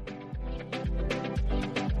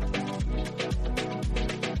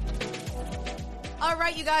 All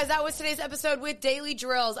right, you guys, that was today's episode with Daily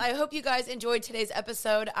Drills. I hope you guys enjoyed today's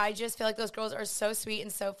episode. I just feel like those girls are so sweet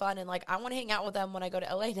and so fun. And like, I want to hang out with them when I go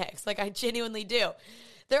to LA next. Like, I genuinely do.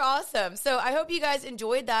 They're awesome. So I hope you guys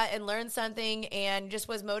enjoyed that and learned something and just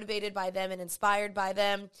was motivated by them and inspired by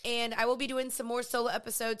them. And I will be doing some more solo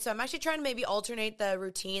episodes. So I'm actually trying to maybe alternate the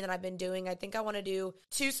routine that I've been doing. I think I want to do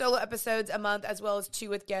 2 solo episodes a month as well as 2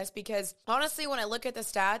 with guests because honestly, when I look at the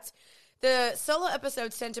stats, the solo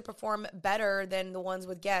episodes tend to perform better than the ones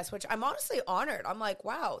with guests, which I'm honestly honored. I'm like,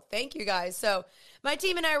 wow, thank you guys. So my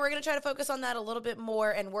team and I, we're going to try to focus on that a little bit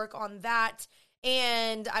more and work on that.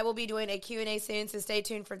 And I will be doing a Q&A soon, so stay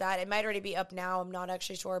tuned for that. It might already be up now. I'm not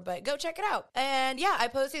actually sure, but go check it out. And yeah, I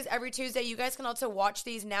post these every Tuesday. You guys can also watch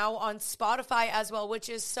these now on Spotify as well, which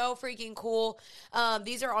is so freaking cool.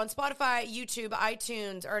 These are on Spotify, YouTube,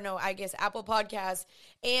 iTunes, or no, I guess Apple Podcasts,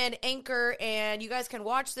 and Anchor. And you guys can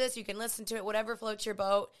watch this. You can listen to it, whatever floats your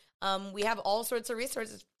boat. We have all sorts of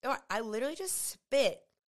resources. Oh, I literally just spit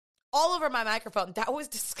all over my microphone. That was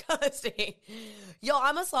disgusting. Yo,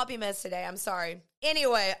 I'm a sloppy mess today. I'm sorry.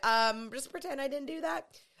 Anyway, just pretend I didn't do that.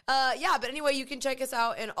 Yeah, but anyway, you can check us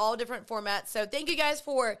out in all different formats. So thank you guys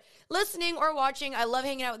for listening or watching. I love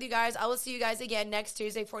hanging out with you guys. I will see you guys again next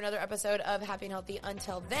Tuesday for another episode of Happy and Healthy.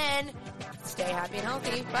 Until then, stay happy and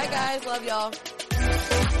healthy. Bye, guys. Love y'all.